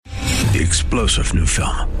The explosive new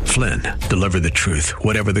film, Flynn, deliver the truth,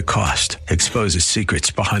 whatever the cost, exposes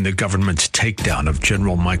secrets behind the government's takedown of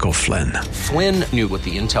General Michael Flynn. Flynn knew what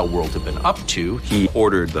the intel world had been up to. He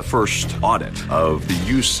ordered the first audit of the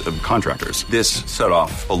use of contractors. This set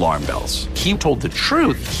off alarm bells. He told the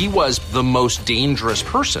truth. He was the most dangerous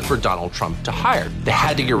person for Donald Trump to hire. They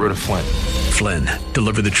had to get rid of Flynn. Flynn,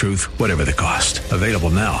 deliver the truth, whatever the cost. Available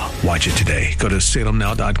now. Watch it today. Go to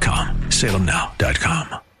salemnow.com.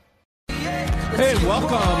 salemnow.com. Hey,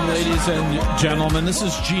 welcome, ladies and gentlemen. This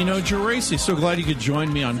is Gino Geraci. So glad you could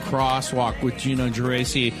join me on Crosswalk with Gino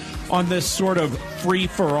Geraci on this sort of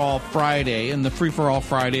free-for-all Friday. And the free-for-all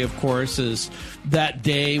Friday, of course, is that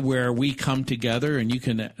day where we come together, and you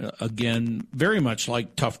can, again, very much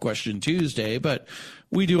like Tough Question Tuesday, but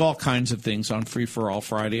we do all kinds of things on Free for All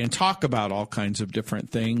Friday and talk about all kinds of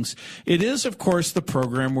different things. It is, of course, the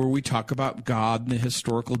program where we talk about God and the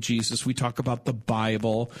historical Jesus. We talk about the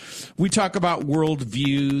Bible. We talk about world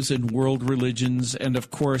views and world religions. And,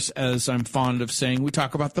 of course, as I'm fond of saying, we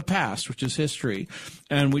talk about the past, which is history.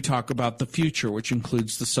 And we talk about the future, which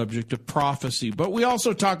includes the subject of prophecy. But we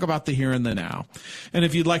also talk about the here and the now. And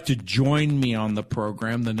if you'd like to join me on the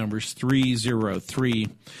program, the number's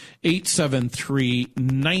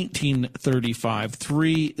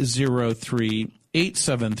 303-873-1935,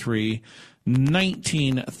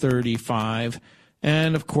 303-873-1935.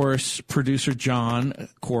 And, of course, producer John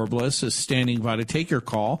Corbliss is standing by to take your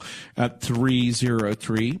call at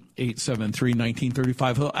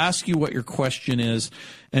 303-873-1935. He'll ask you what your question is,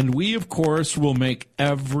 and we, of course, will make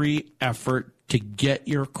every effort to get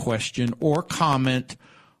your question or comment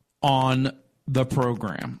on the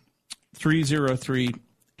program.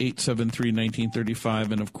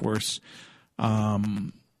 303-873-1935. And, of course,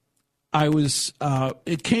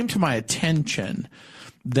 it came to my attention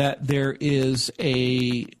that there is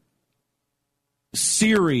a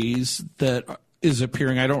series that is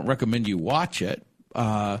appearing. I don't recommend you watch it.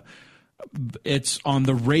 It's on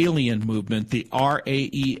the Raelian movement, the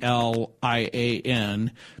Raelian,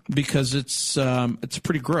 because it's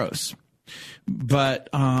pretty gross. But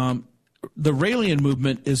the Raelian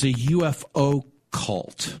movement is a UFO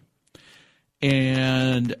cult.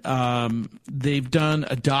 And they've done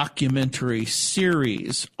a documentary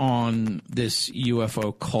series on this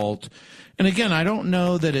UFO cult. And again, I don't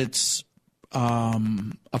know that it's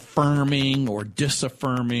affirming or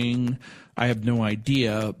disaffirming. I have no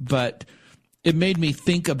idea. But it made me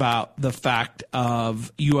think about the fact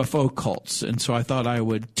of UFO cults. And so I thought I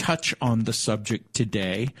would touch on the subject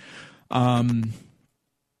today.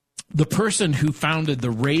 The person who founded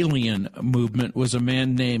the Raelian movement was a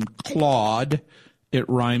man named Claude. It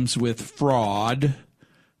rhymes with fraud.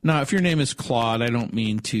 Now, if your name is Claude, I don't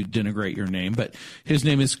mean to denigrate your name, but his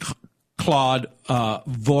name is Claude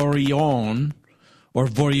Vorilhon,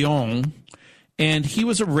 and he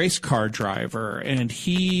was a race car driver, and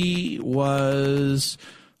he was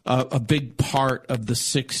a big part of the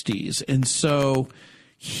 60s. And so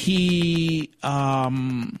he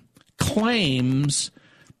claims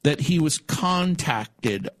that he was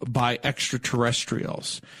contacted by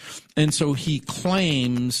extraterrestrials. And so he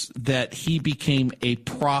claims that he became a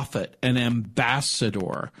prophet, an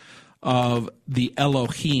ambassador of the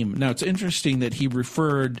Elohim. Now, it's interesting that he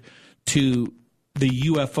referred to the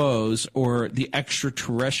UFOs, or the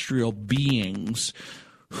extraterrestrial beings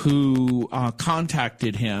who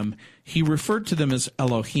contacted him. He referred to them as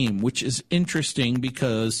Elohim, which is interesting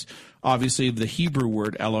because obviously the Hebrew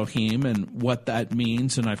word Elohim and what that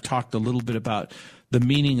means, and I've talked a little bit about the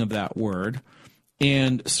meaning of that word.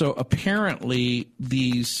 And so apparently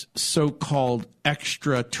these so-called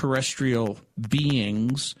extraterrestrial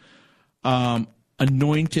beings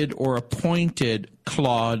anointed or appointed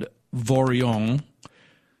Claude Vorilhon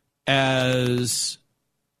as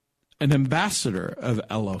an ambassador of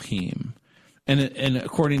Elohim. And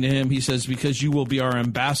according to him, he says, because you will be our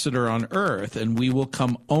ambassador on earth, and we will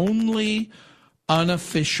come only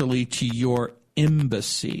unofficially to your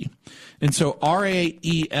embassy. And so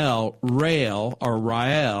Rael, Rael, or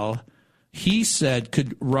Rael, he said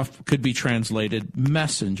could be translated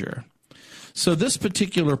messenger. So this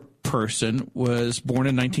particular person was born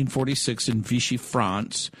in 1946 in Vichy,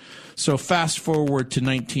 France. So fast forward to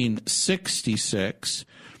 1966.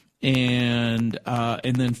 And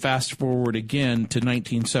then fast forward again to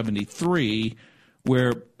 1973,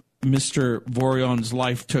 where Mr. Vorilhon's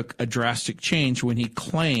life took a drastic change when he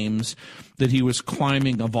claims that he was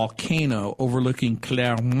climbing a volcano overlooking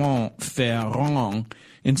Clermont-Ferrand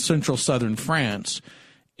in central southern France.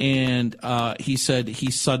 And he said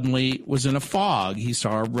he suddenly was in a fog. He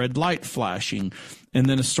saw a red light flashing. And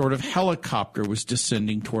then a sort of helicopter was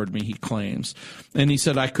descending toward me, he claims. And he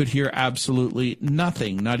said I could hear absolutely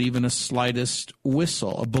nothing, not even a slightest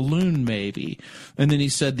whistle, a balloon maybe. And then he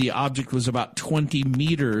said the object was about 20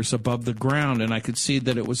 meters above the ground, and I could see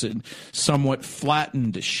that it was in somewhat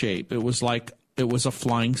flattened shape. It was like it was a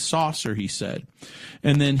flying saucer, he said.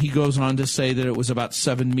 And then he goes on to say that it was about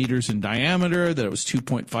 7 meters in diameter, that it was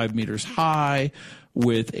 2.5 meters high,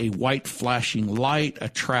 with a white flashing light, a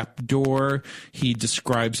trap door. He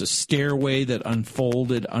describes a stairway that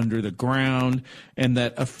unfolded under the ground, and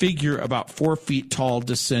that a figure about 4 feet tall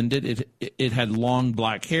descended. It had long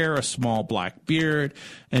black hair, a small black beard,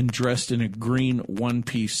 and dressed in a green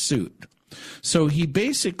one-piece suit. So he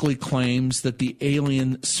basically claims that the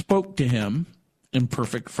alien spoke to him in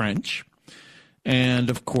perfect French, and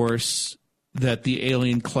of course that the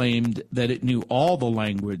alien claimed that it knew all the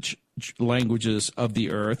languages of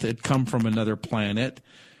the earth. It come from another planet,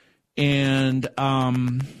 and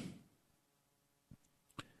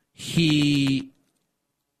he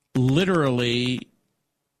literally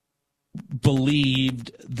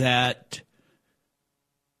believed that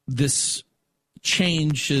this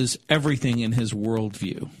changes everything in his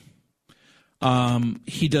worldview.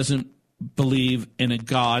 He doesn't believe in a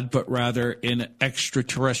God, but rather in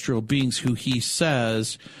extraterrestrial beings who he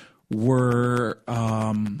says were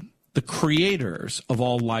the creators of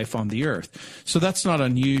all life on the earth. So that's not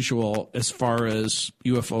unusual as far as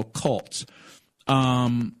UFO cults.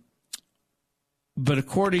 But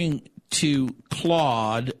according to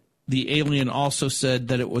Claude, the alien also said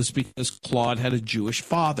that it was because Claude had a Jewish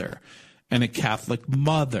father and a Catholic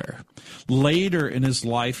mother. Later in his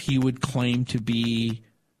life, he would claim to be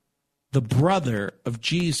the brother of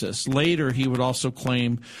Jesus. Later, he would also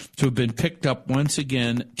claim to have been picked up once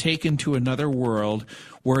again, taken to another world,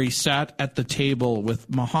 where he sat at the table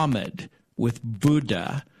with Muhammad, with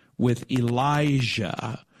Buddha, with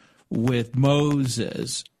Elijah, with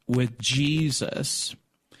Moses, with Jesus.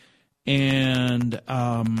 And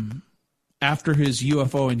after his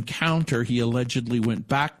UFO encounter, he allegedly went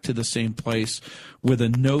back to the same place with a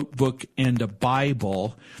notebook and a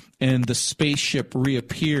Bible, and the spaceship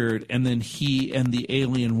reappeared, and then he and the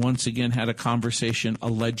alien once again had a conversation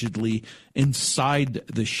allegedly inside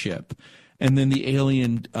the ship. And then the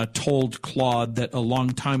alien told Claude that a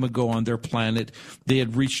long time ago on their planet, they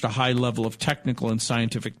had reached a high level of technical and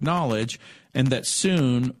scientific knowledge, and that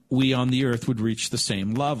soon we on the Earth would reach the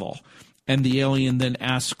same level. And the alien then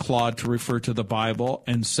asked Claude to refer to the Bible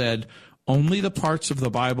and said, "Only the parts of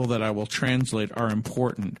the Bible that I will translate are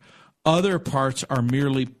important. Other parts are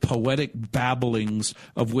merely poetic babblings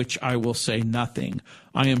of which I will say nothing.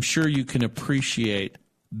 I am sure you can appreciate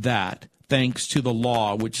that, thanks to the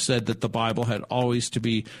law which said that the Bible had always to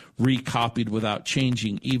be recopied without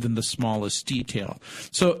changing even the smallest detail."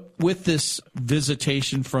 So with this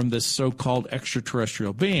visitation from this so-called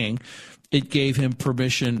extraterrestrial being, it gave him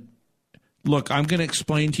permission. Look, I'm going to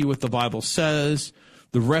explain to you what the Bible says.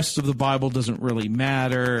 The rest of the Bible doesn't really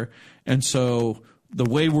matter. And so the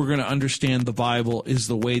way we're going to understand the Bible is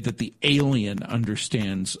the way that the alien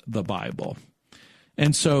understands the Bible.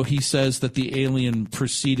 And so he says that the alien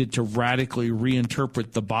proceeded to radically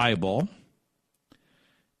reinterpret the Bible.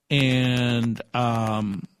 And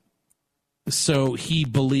so he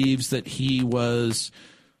believes that he was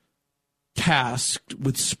tasked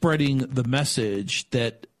with spreading the message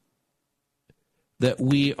that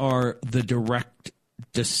we are the direct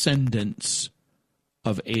descendants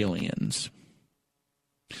of aliens.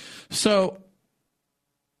 So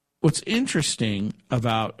what's interesting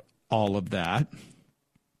about all of that,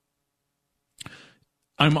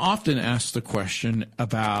 I'm often asked the question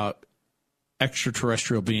about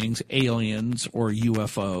extraterrestrial beings, aliens, or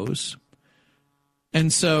UFOs.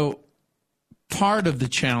 And so part of the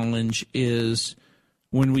challenge is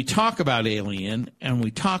when we talk about alien and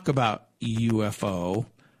we talk about UFO,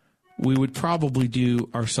 we would probably do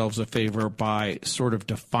ourselves a favor by sort of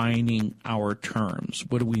defining our terms.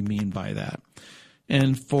 What do we mean by that?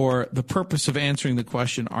 And for the purpose of answering the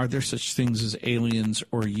question, are there such things as aliens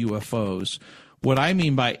or UFOs? What I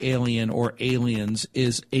mean by alien or aliens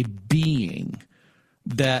is a being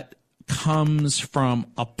that comes from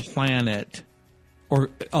a planet or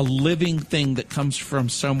a living thing that comes from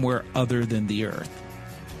somewhere other than the Earth.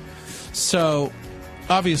 So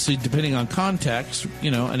obviously, depending on context,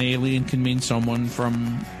 an alien can mean someone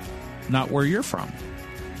from not where you're from.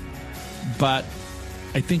 But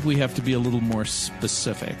I think we have to be a little more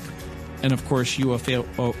specific. And of course,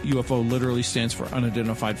 UFO literally stands for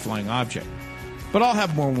unidentified flying object. But I'll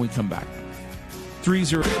have more when we come back.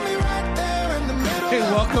 30. Hey,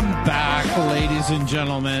 welcome back, ladies and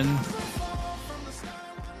gentlemen.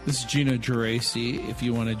 This is Gino Geraci. If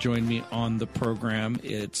you want to join me on the program,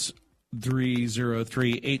 it's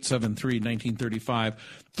 303-873-1935,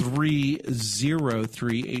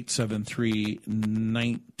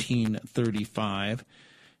 303-873-1935.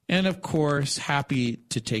 And, of course, happy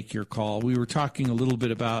to take your call. We were talking a little bit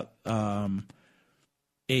about a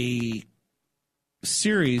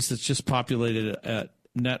series that's just populated at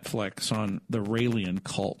Netflix on the Raelian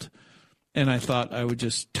cult. And I thought I would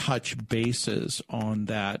just touch bases on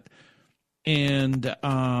that. And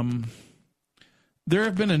there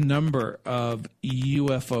have been a number of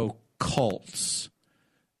UFO cults.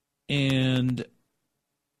 And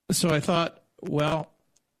so I thought, well,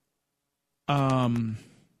 how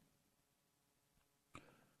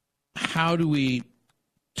do we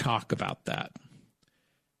talk about that?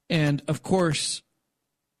 And, of course,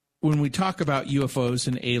 when we talk about UFOs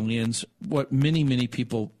and aliens, what many, many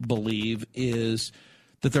people believe is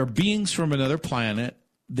that they're beings from another planet.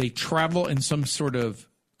 They travel in some sort of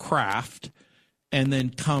craft and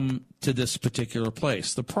then come to this particular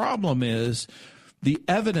place. The problem is the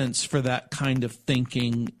evidence for that kind of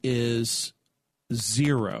thinking is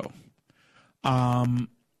zero.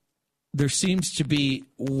 There seems to be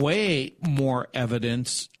way more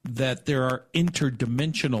evidence that there are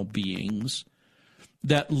interdimensional beings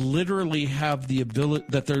that literally have the ability,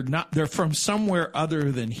 that they're from somewhere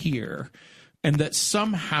other than here, and that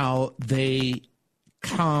somehow they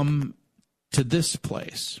come to this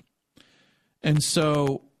place. And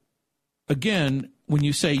so, again, when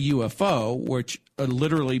you say UFO, which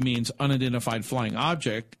literally means unidentified flying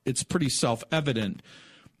object, it's pretty self-evident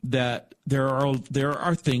that there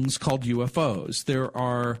are things called UFOs. There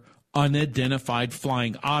are unidentified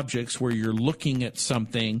flying objects where you're looking at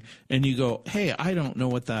something and you go, hey, I don't know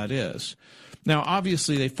what that is. Now,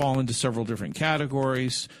 obviously, they fall into several different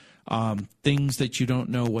categories. Things that you don't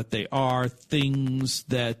know what they are, things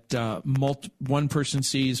that one person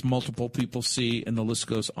sees, multiple people see, and the list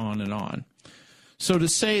goes on and on. So to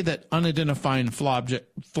say that unidentified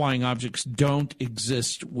flying objects don't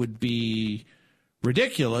exist would be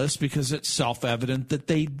ridiculous because it's self-evident that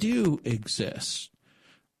they do exist.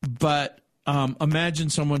 But imagine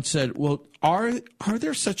someone said, well, are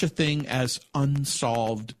there such a thing as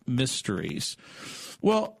unsolved mysteries?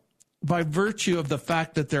 Well, by virtue of the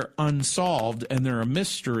fact that they're unsolved and they're a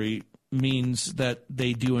mystery means that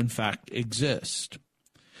they do, in fact, exist.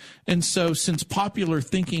 And so since popular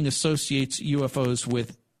thinking associates UFOs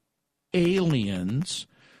with aliens,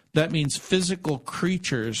 that means physical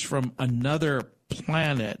creatures from another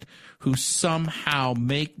planet who somehow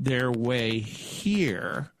make their way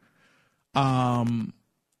here.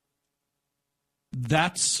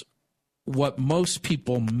 That's what most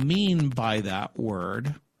people mean by that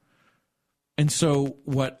word. And so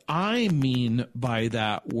what I mean by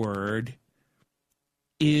that word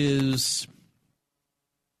is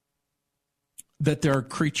that there are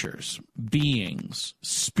creatures, beings,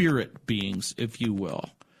 spirit beings, if you will,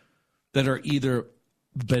 that are either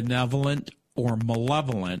benevolent or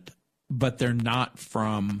malevolent, but they're not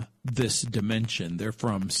from this dimension. They're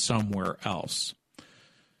from somewhere else.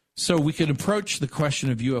 So we can approach the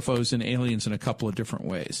question of UFOs and aliens in a couple of different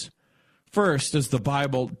ways. First, does the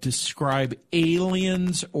Bible describe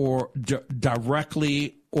aliens or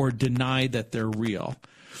directly or deny that they're real?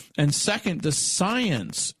 And second, does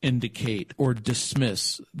science indicate or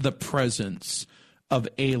dismiss the presence of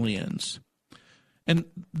aliens? And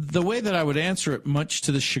the way that I would answer it, much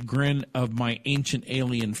to the chagrin of my ancient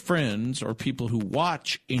alien friends or people who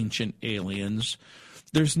watch Ancient Aliens,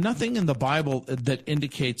 there's nothing in the Bible that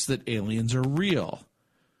indicates that aliens are real.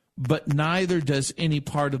 But neither does any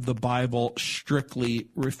part of the Bible strictly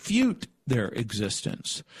refute their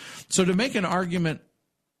existence. So to make an argument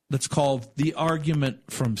that's called the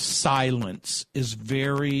argument from silence is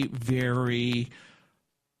very, very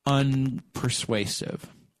unpersuasive.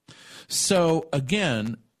 So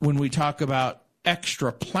again, when we talk about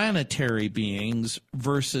extraplanetary beings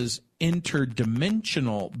versus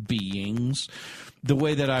interdimensional beings, the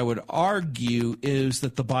way that I would argue is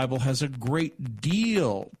that the Bible has a great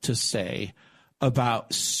deal to say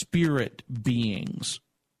about spirit beings,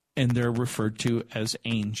 and they're referred to as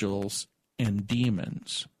angels and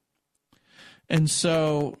demons. And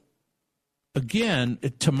so, again,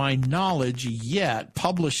 to my knowledge yet,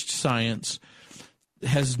 published science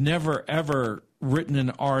has never, ever written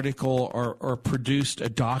an article or produced a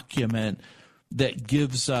document that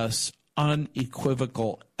gives us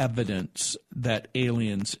unequivocal evidence that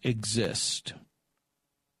aliens exist.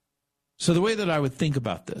 So the way that I would think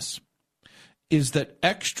about this is that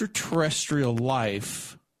extraterrestrial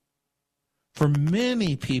life, for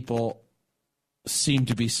many people, seem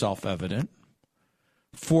to be self-evident.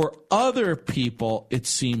 For other people, it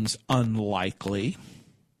seems unlikely.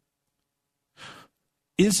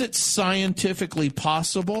 Is it scientifically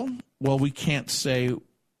possible? Well, we can't say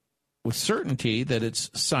with certainty that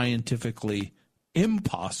it's scientifically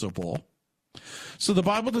impossible. So the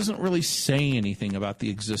Bible doesn't really say anything about the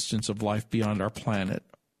existence of life beyond our planet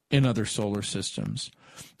in other solar systems.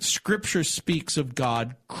 Scripture speaks of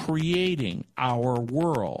God creating our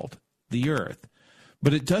world, the earth,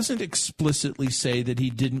 but it doesn't explicitly say that he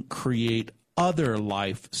didn't create other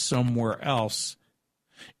life somewhere else.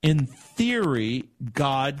 In theory,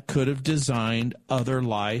 God could have designed other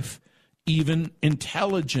life, even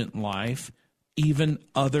intelligent life, even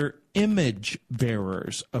other image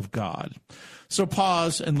bearers of God. So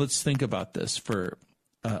pause and let's think about this for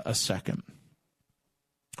a second.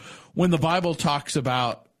 When the Bible talks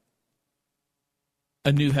about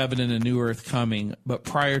a new heaven and a new earth coming, but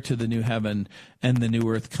prior to the new heaven and the new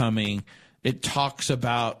earth coming, it talks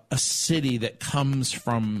about a city that comes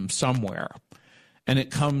from somewhere, and it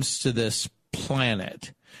comes to this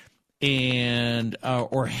planet, and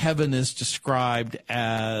or heaven is described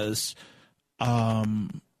as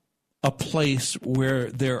a place where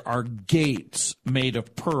there are gates made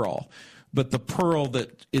of pearl. But the pearl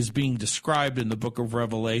that is being described in the book of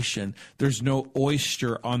Revelation, there's no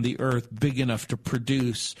oyster on the earth big enough to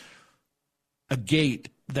produce a gate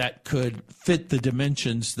that could fit the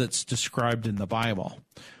dimensions that's described in the Bible.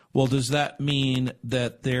 Well, does that mean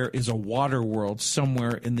that there is a water world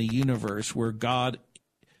somewhere in the universe where God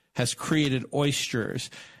has created oysters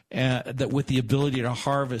that with the ability to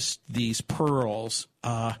harvest these pearls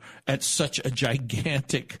at such a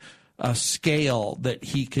gigantic scale that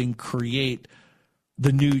he can create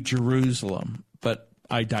the New Jerusalem? But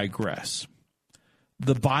I digress.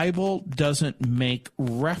 The Bible doesn't make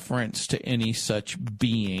reference to any such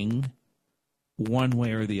being one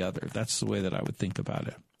way or the other. That's the way that I would think about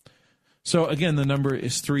it. So again, the number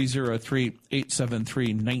is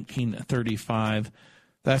 303-873-1935.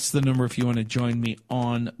 That's the number if you want to join me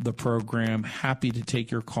on the program. Happy to take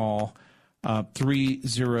your call.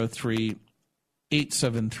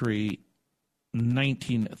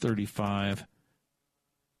 303-873-1935.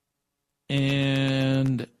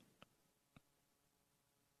 And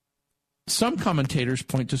some commentators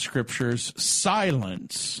point to Scripture's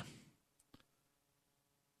silence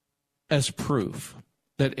as proof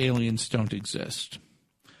that aliens don't exist.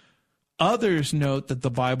 Others note that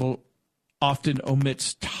the Bible often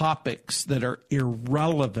omits topics that are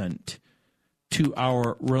irrelevant to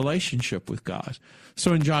our relationship with God.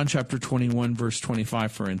 So in John chapter 21, verse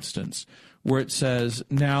 25, for instance, where it says,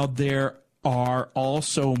 "Now there are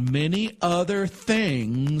also many other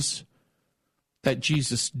things that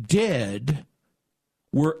Jesus did.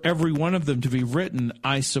 Were every one of them to be written,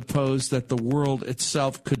 I suppose that the world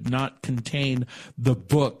itself could not contain the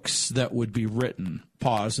books that would be written."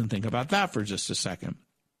 Pause and think about that for just a second.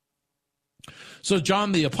 So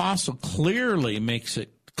John the Apostle clearly makes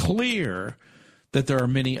it clear that there are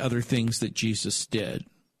many other things that Jesus did.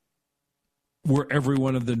 Were every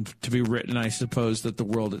one of them to be written, I suppose that the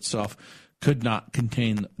world itself could not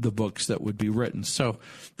contain the books that would be written. So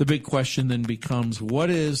the big question then becomes, what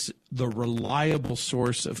is the reliable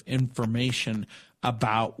source of information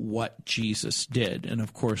about what Jesus did? And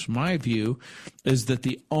of course, my view is that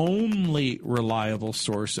the only reliable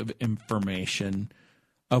source of information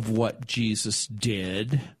of what Jesus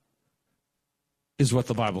did is what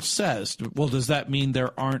the Bible says. Well, does that mean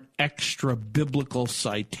there aren't extra biblical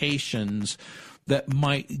citations that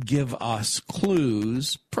might give us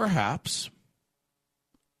clues? Perhaps.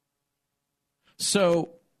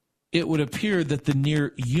 So it would appear that the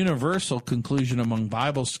near universal conclusion among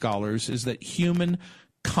Bible scholars is that human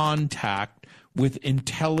contact with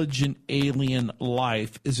intelligent alien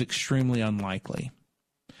life is extremely unlikely.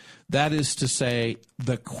 That is to say,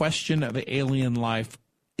 the question of alien life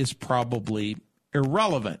is probably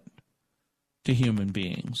irrelevant to human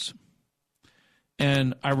beings.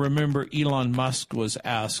 And I remember Elon Musk was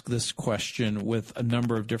asked this question with a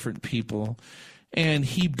number of different people, and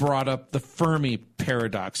he brought up the Fermi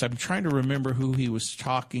paradox. I'm trying to remember who he was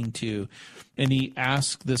talking to, and he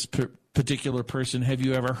asked this particular person, have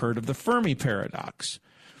you ever heard of the Fermi paradox?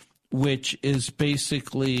 Which is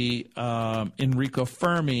basically Enrico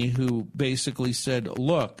Fermi, who basically said,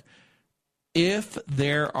 look, if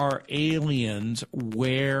there are aliens,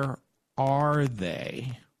 where are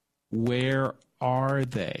they? Where are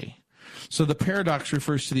they? So the paradox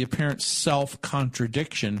refers to the apparent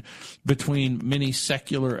self-contradiction between many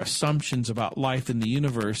secular assumptions about life in the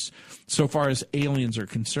universe so far as aliens are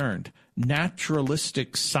concerned.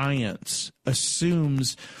 Naturalistic science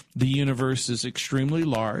assumes the universe is extremely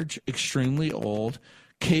large, extremely old,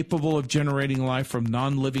 capable of generating life from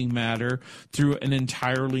non-living matter through an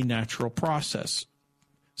entirely natural process.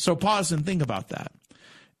 So pause and think about that.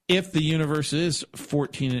 If the universe is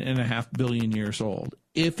 14.5 billion years old,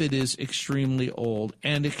 if it is extremely old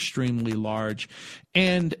and extremely large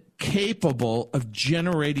and capable of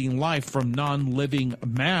generating life from non-living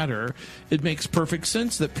matter, it makes perfect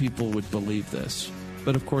sense that people would believe this.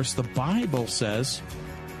 But of course, the Bible says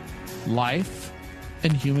life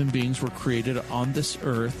and human beings were created on this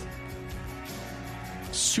earth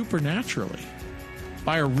supernaturally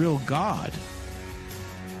by a real God.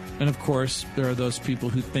 And of course, there are those people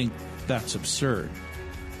who think that's absurd.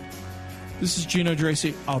 This is Gino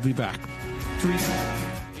Geraci. I'll be back.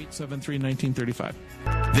 873-1935.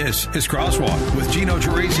 This is Crosswalk with Gino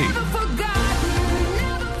Geraci.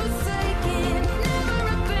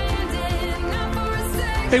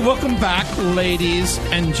 Hey, welcome back, ladies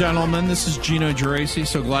and gentlemen. This is Gino Geraci.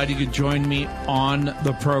 So glad you could join me on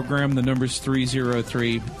the program. The number's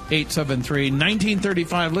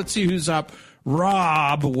 303-873-1935. Let's see who's up.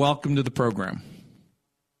 Rob, welcome to the program.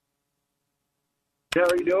 How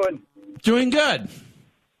are you doing? Doing good.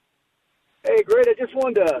 Hey, great. I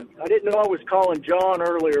didn't know I was calling John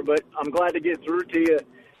earlier, but I'm glad to get through to you.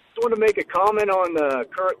 Just want to make a comment on the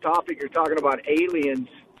current topic. You're talking about aliens.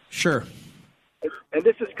 Sure. And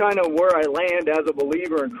this is kind of where I land as a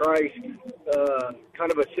believer in Christ.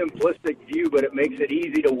 Kind of a simplistic view, but it makes it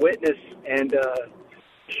easy to witness and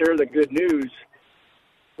share the good news.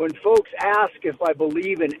 When folks ask if I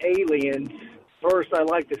believe in aliens, first I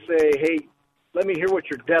like to say, hey, let me hear what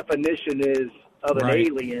your definition is of an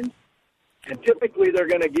alien. And typically they're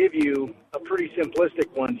going to give you a pretty simplistic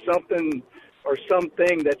one, something or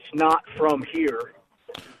something that's not from here.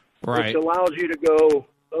 Right. Which allows you to go,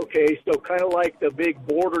 okay, so kind of like the big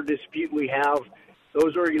border dispute we have,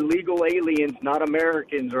 those are illegal aliens, not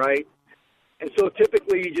Americans, right? And so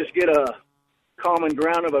typically you just get a common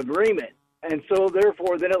ground of agreement. And so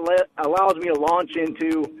therefore then it allows me to launch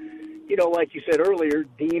into, like you said earlier,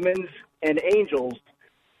 demons and angels,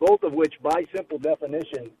 both of which by simple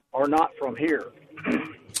definition are not from here.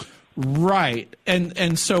 Right.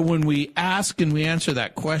 And so when we ask and we answer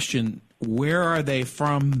that question, where are they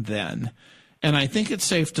from then? And I think it's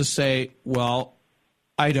safe to say, well,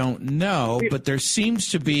 I don't know, but there seems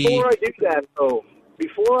to be... Before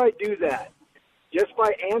I do that, just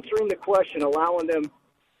by answering the question, allowing them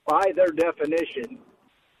by their definition,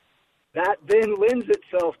 that then lends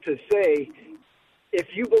itself to say,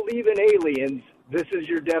 if you believe in aliens, this is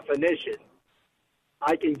your definition.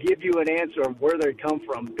 I can give you an answer of where they come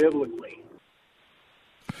from biblically.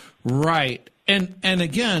 Right. And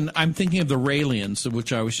again, I'm thinking of the Raelians,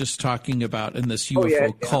 which I was just talking about in this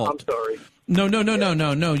UFO cult. I'm sorry. No.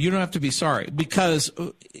 You don't have to be sorry, because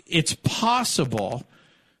it's possible,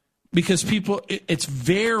 because it's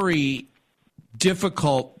very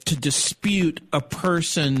difficult to dispute a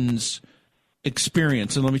person's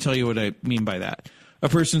experience. And let me tell you what I mean by that. A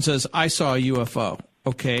person says, I saw a UFO.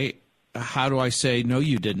 Okay, how do I say, no,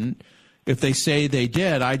 you didn't? If they say they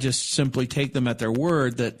did, I just simply take them at their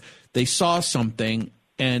word that they saw something,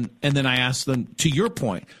 and then I ask them, to your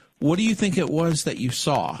point, what do you think it was that you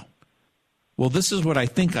saw? Well, this is what I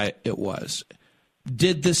think it was.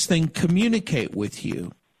 Did this thing communicate with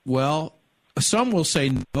you? Well, some will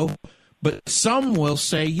say no, but some will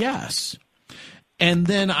say yes. And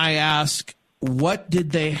then I ask, what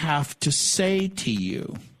did they have to say to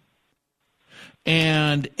you?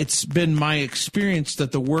 And it's been my experience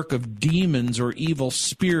that the work of demons or evil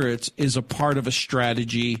spirits is a part of a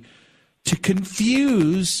strategy to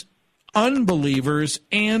confuse unbelievers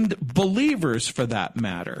and believers, for that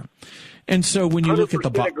matter. And so when you look at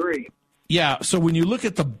the agree. So when you look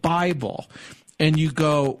at the Bible and you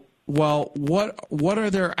go, well, what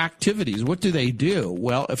are their activities? What do they do?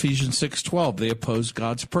 Well, Ephesians 6:12, they oppose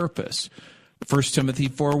God's purpose. 1 Timothy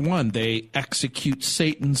 4:1, they execute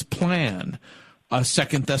Satan's plan.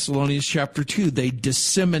 2 Thessalonians chapter 2, they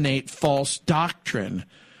disseminate false doctrine.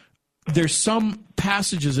 There's some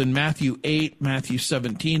passages in Matthew 8, Matthew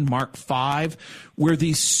 17, Mark 5, where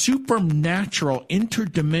these supernatural,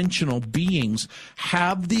 interdimensional beings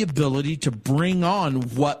have the ability to bring on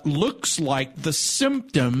what looks like the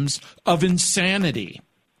symptoms of insanity.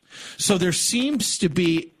 So there seems to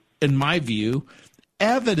be, in my view,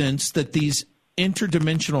 evidence that these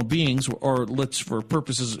interdimensional beings, or let's, for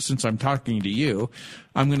purposes, since I'm talking to you,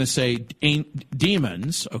 I'm going to say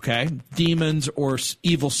demons, okay? Demons or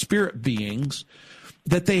evil spirit beings,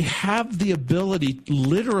 that they have the ability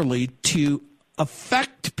literally to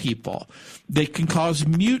affect people. They can cause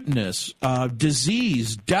muteness,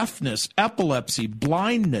 disease, deafness, epilepsy,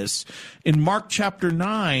 blindness. In Mark chapter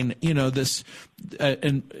 9, this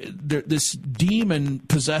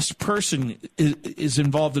demon-possessed person is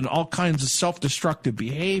involved in all kinds of self-destructive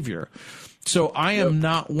behavior. So I am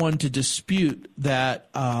not one to dispute that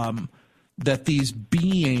that these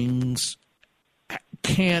beings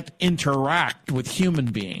can't interact with human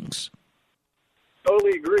beings.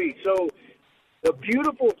 Totally agree. So the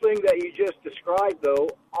beautiful thing that you just described, though,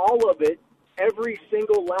 all of it, every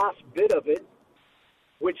single last bit of it,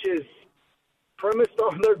 which is premised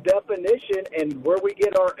on their definition and where we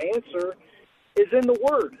get our answer, is in the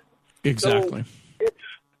Word. Exactly. So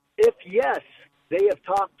if yes, they have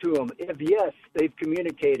talked to them, if yes, they've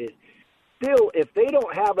communicated, still, if they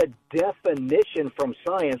don't have a definition from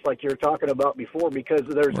science like you were talking about before, because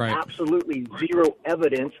there's absolutely zero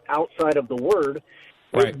evidence outside of the Word,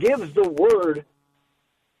 it gives the Word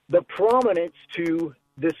the prominence to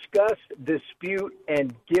discuss, dispute,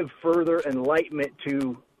 and give further enlightenment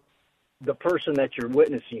to the person that you're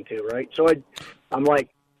witnessing to, right? So I'm like,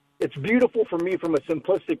 it's beautiful for me from a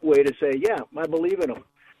simplistic way to say, yeah, I believe in them.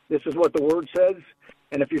 This is what the Word says,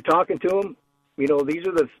 and if you're talking to them, these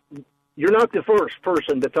are you're not the first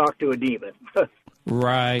person to talk to a demon.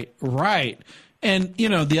 Right. And,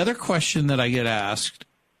 the other question that I get asked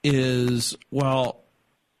is, well,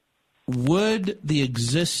 would the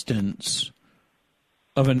existence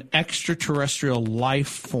of an extraterrestrial life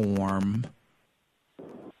form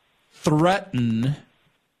threaten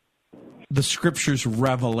the Scripture's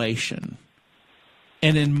revelation?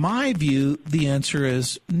 And in my view, the answer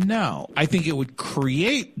is no. I think it would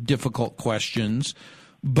create difficult questions,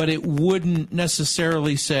 but it wouldn't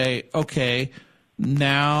necessarily say, okay,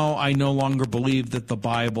 now I no longer believe that the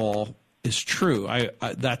Bible is true.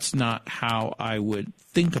 That's not how I would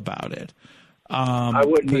think about it. I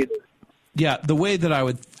wouldn't either. Yeah, the way that I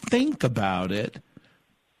would think about it,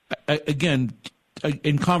 again,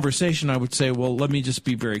 in conversation, I would say, well, let me just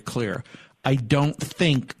be very clear. I don't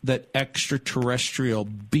think that extraterrestrial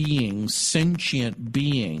beings, sentient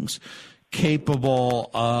beings,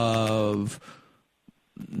 capable of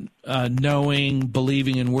knowing,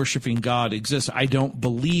 believing, and worshiping God exist. I don't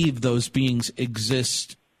believe those beings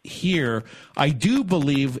exist here. I do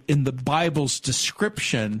believe in the Bible's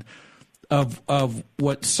description of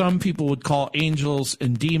what some people would call angels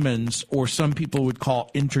and demons, or some people would call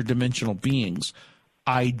interdimensional beings.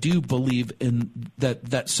 I do believe in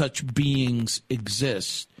that such beings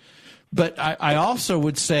exist. But I also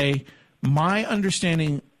would say my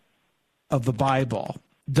understanding of the Bible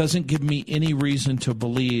doesn't give me any reason to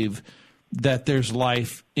believe that there's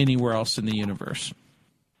life anywhere else in the universe.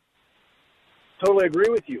 Totally agree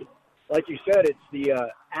with you. Like you said, it's the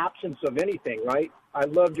absence of anything, right? I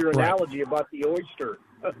loved your analogy about the oyster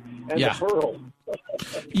and the pearl.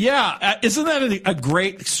 Yeah. Isn't that a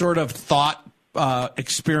great sort of thought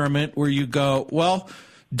experiment where you go, well,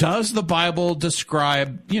 does the Bible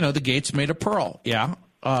describe, the gates made of pearl? Yeah.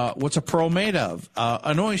 What's a pearl made of?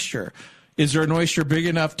 An oyster. Is there an oyster big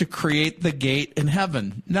enough to create the gate in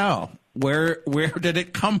heaven? No. Where did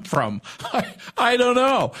it come from? I don't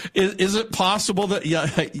know. Is it possible that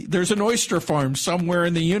there's an oyster farm somewhere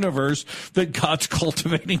in the universe that God's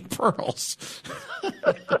cultivating pearls?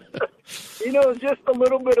 Just a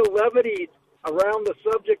little bit of levity around the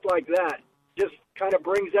subject like that just kind of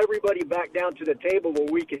brings everybody back down to the table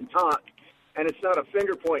where we can talk, and it's not a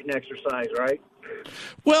finger-pointing exercise, right?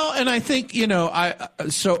 Well, and I think,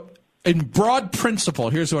 so in broad principle,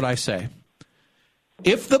 here's what I say.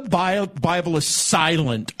 If the Bible is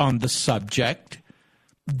silent on the subject,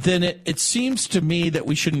 then it seems to me that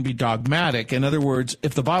we shouldn't be dogmatic. In other words,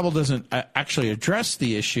 if the Bible doesn't actually address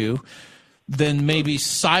the issue, then maybe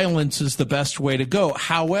silence is the best way to go.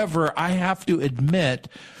 However, I have to admit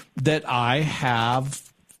that I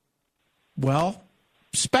have,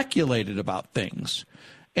 speculated about things.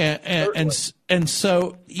 And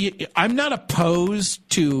so I'm not opposed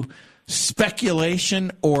to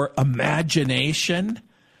speculation or imagination,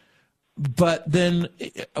 but then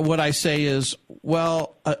what I say is,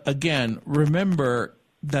 again, remember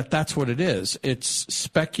that that's what it is. It's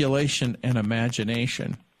speculation and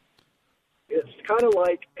imagination. It's kind of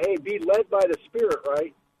like, hey, be led by the Spirit,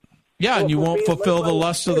 right? Yeah, so and you won't fulfill the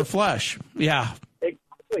lust of the flesh. Yeah.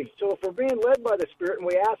 Exactly. So if we're being led by the Spirit and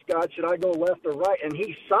we ask God, should I go left or right, and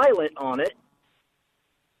He's silent on it,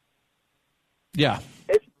 yeah,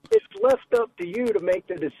 it's left up to you to make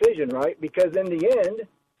the decision, right? Because in the end,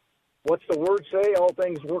 what's the Word say? All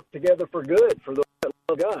things work together for good for those that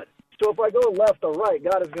love God. So if I go left or right,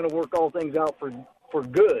 God is going to work all things out for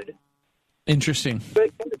good. Interesting. But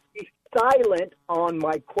silent on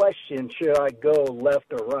my question, should I go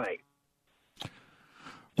left or right?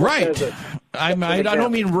 Right. I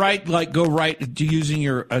don't mean right, like go right, using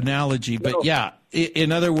your analogy, but no. Yeah.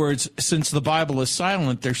 In other words, since the Bible is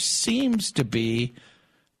silent, there seems to be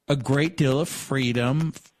a great deal of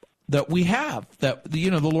freedom that we have, that, the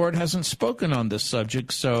Lord hasn't spoken on this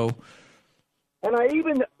subject, so... And I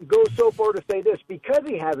even go so far to say this, because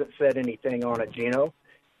he hasn't said anything on it, Gino,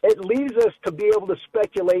 it leaves us to be able to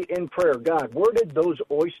speculate in prayer. God, where did those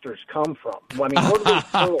oysters come from? I mean, where did those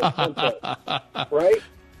pearls come from? Right?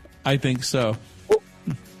 I think so.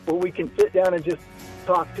 Well, we can sit down and just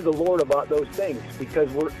talk to the Lord about those things,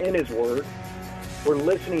 because we're in his word. We're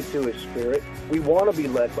listening to his Spirit. We want to be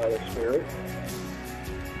led by the Spirit.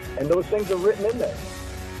 And those things are written in there.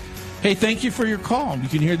 Hey, thank you for your call. You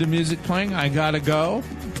can hear the music playing. I got to go.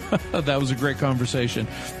 That was a great conversation.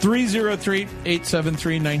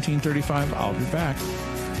 303-873-1935. I'll be back.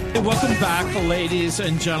 Hey, welcome back, ladies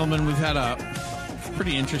and gentlemen. We've had a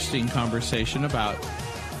pretty interesting conversation about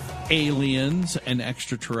aliens and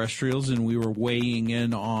extraterrestrials, and we were weighing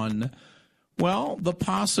in on, well, the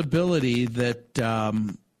possibility that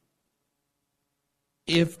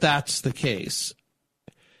if that's the case,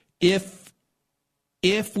 if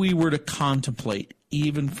we were to contemplate,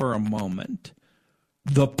 even for a moment,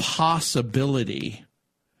 the possibility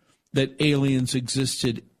that aliens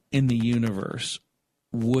existed in the universe,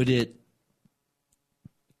 would it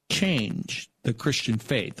change the Christian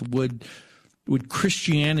faith? Would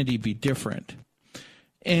Christianity be different?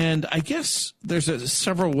 And I guess there's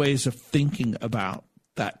several ways of thinking about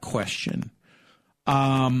that question.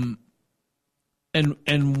 And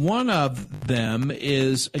one of them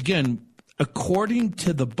is, again, according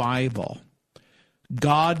to the Bible,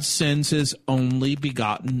 God sends his only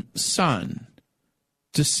begotten Son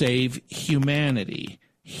to save humanity.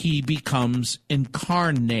 He becomes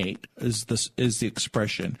incarnate, is the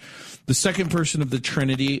expression. The second person of the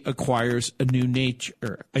Trinity acquires a new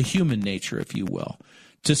nature, a human nature, if you will,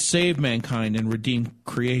 to save mankind and redeem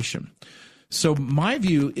creation. So my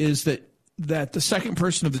view is that the second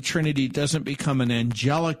person of the Trinity doesn't become an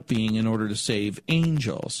angelic being in order to save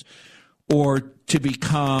angels, or to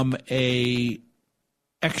become a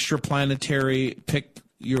extraplanetary, pick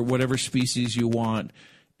your whatever species you want,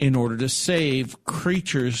 in order to save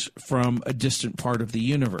creatures from a distant part of the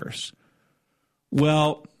universe.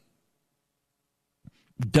 Well,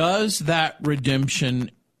 does that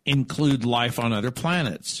redemption include life on other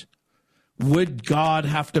planets? Would God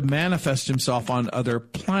have to manifest himself on other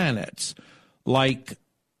planets, like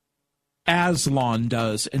Aslan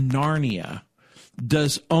does in Narnia?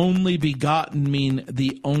 Does only begotten mean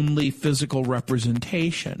the only physical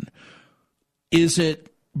representation? Is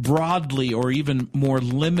it broadly, or even more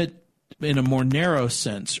in a more narrow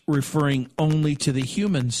sense, referring only to the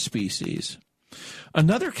human species?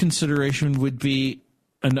 Another consideration would be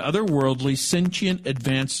an otherworldly, sentient,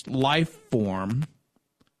 advanced life form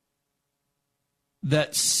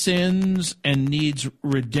that sins and needs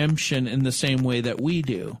redemption in the same way that we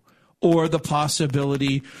do. Or the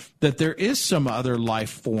possibility that there is some other life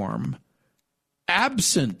form,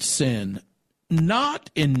 absent sin, not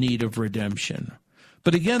in need of redemption.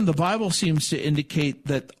 But again, the Bible seems to indicate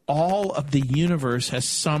that all of the universe has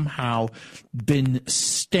somehow been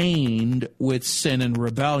stained with sin and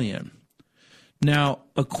rebellion. Now,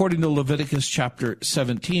 according to Leviticus chapter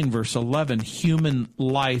 17, verse 11, human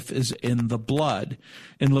life is in the blood.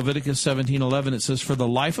 In Leviticus 17:11, it says, "For the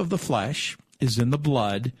life of the flesh is in the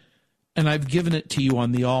blood, and I've given it to you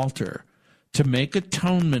on the altar to make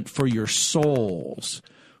atonement for your souls.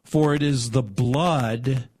 For it is the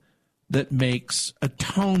blood that makes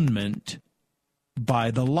atonement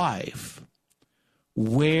by the life."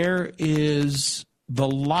 Where is the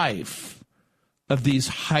life of these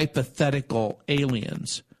hypothetical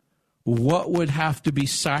aliens? What would have to be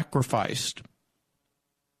sacrificed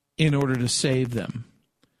in order to save them?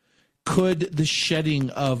 Could the shedding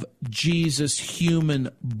of Jesus' human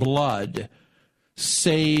blood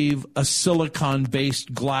save a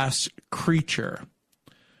silicon-based glass creature?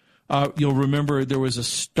 You'll remember there was a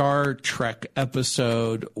Star Trek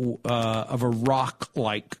episode of a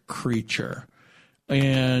rock-like creature,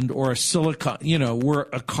 or a silicon, we're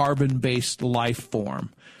a carbon-based life form.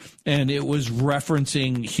 And it was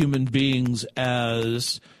referencing human beings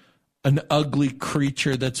as an ugly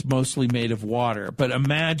creature that's mostly made of water. But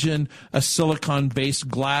imagine a silicon-based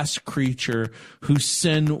glass creature whose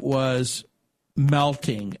sin was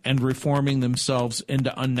melting and reforming themselves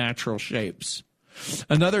into unnatural shapes.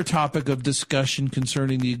 Another topic of discussion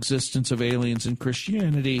concerning the existence of aliens in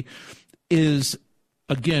Christianity is,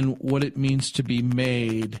 again, what it means to be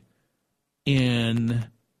made in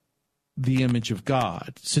the image of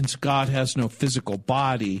God. Since God has no physical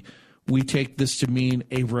body, we take this to mean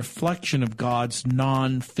a reflection of God's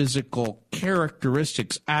non-physical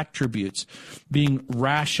characteristics, attributes, being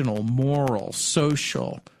rational, moral,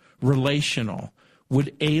 social, relational.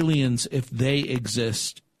 Would aliens, if they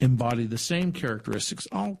exist, embody the same characteristics?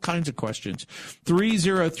 All kinds of questions.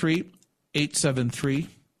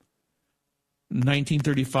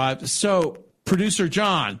 303-873-1935. So, Producer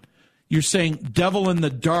John, you're saying Devil in the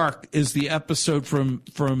Dark is the episode from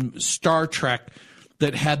Star Trek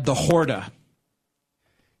that had the Horta.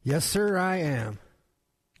 Yes, sir, I am.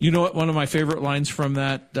 You know what one of my favorite lines from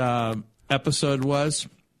that episode was?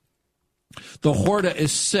 The Horta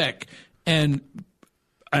is sick, and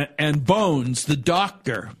Bones, the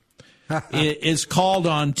doctor, is called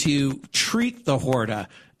on to treat the Horta.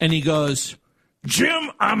 And he goes, Jim,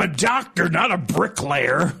 I'm a doctor, not a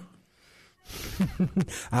bricklayer.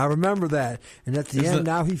 I remember that. And at the end,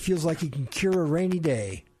 now he feels like he can cure a rainy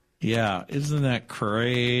day. Yeah, isn't that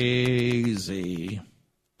crazy?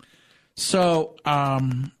 So,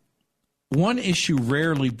 one issue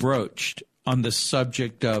rarely broached on the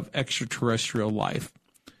subject of extraterrestrial life,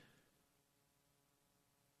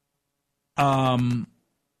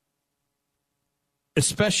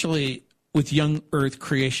 especially with young Earth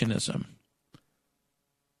creationism,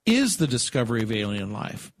 is the discovery of alien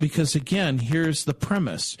life. Because, again, here's the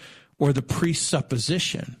premise or the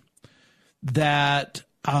presupposition that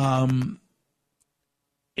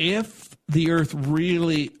if the Earth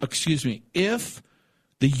really, if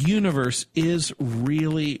the universe is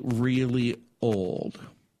really, really old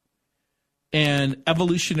and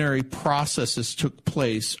evolutionary processes took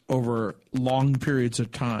place over long periods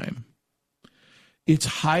of time, it's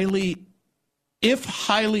highly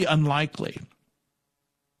unlikely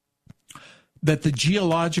that the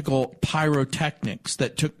geological pyrotechnics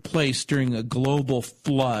that took place during a global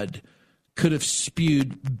flood could have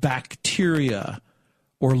spewed bacteria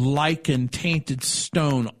or lichen-tainted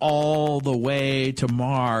stone all the way to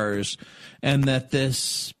Mars, and that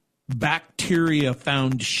this bacteria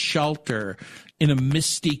found shelter in a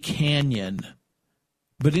misty canyon.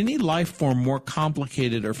 But any life form more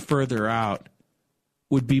complicated or further out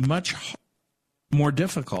would be much more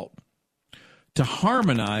difficult to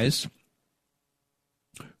harmonize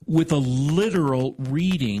with a literal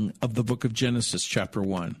reading of the book of Genesis, chapter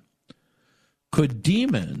 1. Could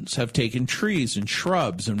demons have taken trees and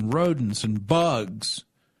shrubs and rodents and bugs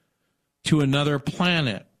to another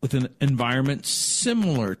planet with an environment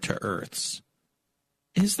similar to Earth's?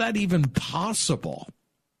 Is that even possible?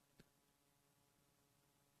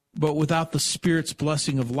 But without the Spirit's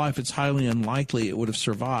blessing of life, it's highly unlikely it would have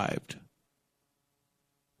survived.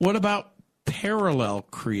 What about parallel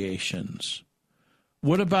creations?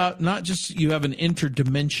 What about not just you have an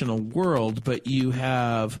interdimensional world, but you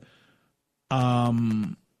have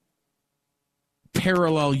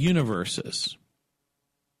parallel universes?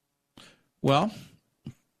 Well,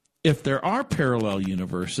 if there are parallel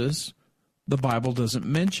universes, the Bible doesn't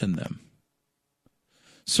mention them.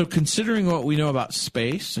 So considering what we know about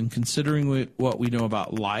space and considering what we know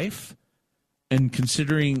about life and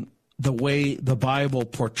considering the way the Bible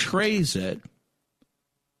portrays it,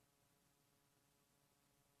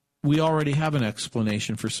 we already have an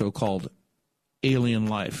explanation for so-called alien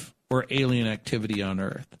life or alien activity on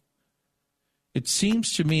Earth. It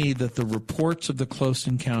seems to me that the reports of the close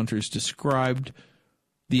encounters described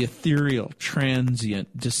the ethereal,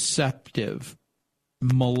 transient, deceptive,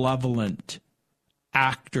 malevolent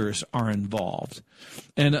actors are involved.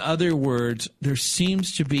 In other words, there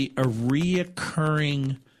seems to be a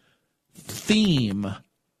reoccurring theme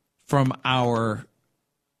from our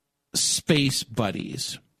space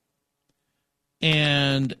buddies.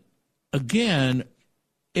 And again,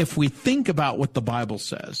 if we think about what the Bible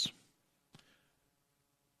says,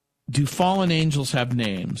 do fallen angels have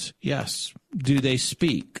names? Yes. Do they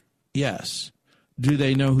speak? Yes. Do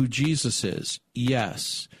they know who Jesus is?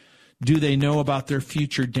 Yes. Do they know about their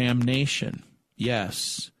future damnation?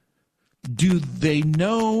 Yes. Do they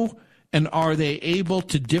know and are they able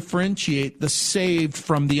to differentiate the saved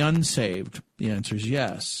from the unsaved? The answer is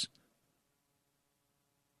yes.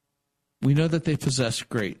 We know that they possess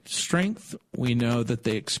great strength. We know that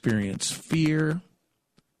they experience fear.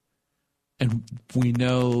 And we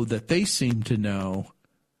know that they seem to know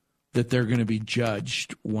that they're going to be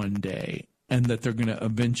judged one day and that they're going to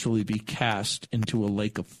eventually be cast into a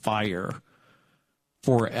lake of fire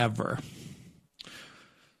forever.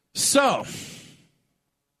 So,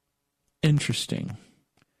 interesting.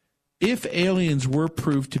 If aliens were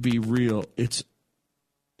proved to be real, it's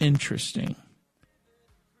interesting,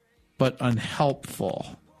 but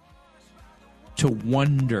unhelpful to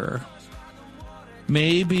wonder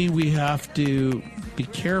maybe we have to be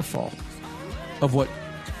careful of what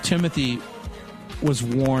Timothy was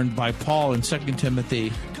warned by Paul in 2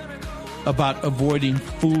 Timothy about avoiding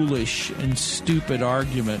foolish and stupid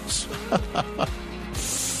arguments.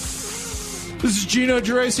 This is Gino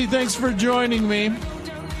Geraci. Thanks for joining me.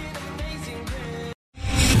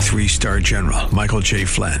 3-star General Michael J.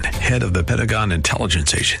 Flynn, head of the Pentagon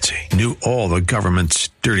Intelligence Agency, knew all the government's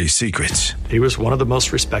dirty secrets. He was one of the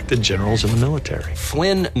most respected generals in the military.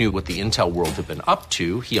 Flynn knew what the intel world had been up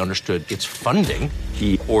to. He understood its funding.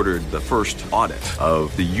 He ordered the first audit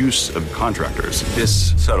of the use of contractors.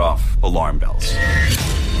 This set off alarm bells.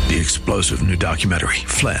 The explosive new documentary,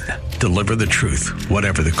 Flynn, Deliver the Truth,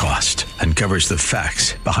 Whatever the Cost, uncovers the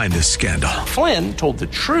facts behind this scandal. Flynn told the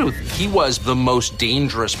truth. He was the most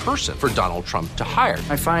dangerous person for Donald Trump to hire.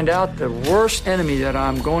 I find out the worst enemy that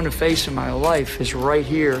I'm going to face in my life is right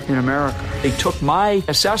here in America. They took my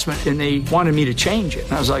assessment and they wanted me to change it.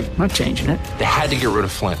 And I was like, I'm not changing it. They had to get rid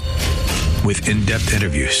of Flynn. With in-depth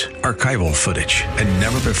interviews, archival footage, and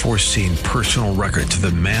never-before-seen personal records of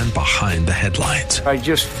the man behind the headlines. I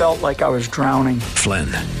just felt like I was drowning. Flynn,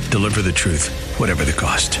 Deliver the Truth, Whatever the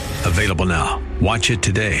Cost. Available now. Watch it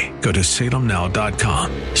today. Go to salemnow.com.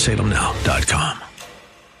 salemnow.com.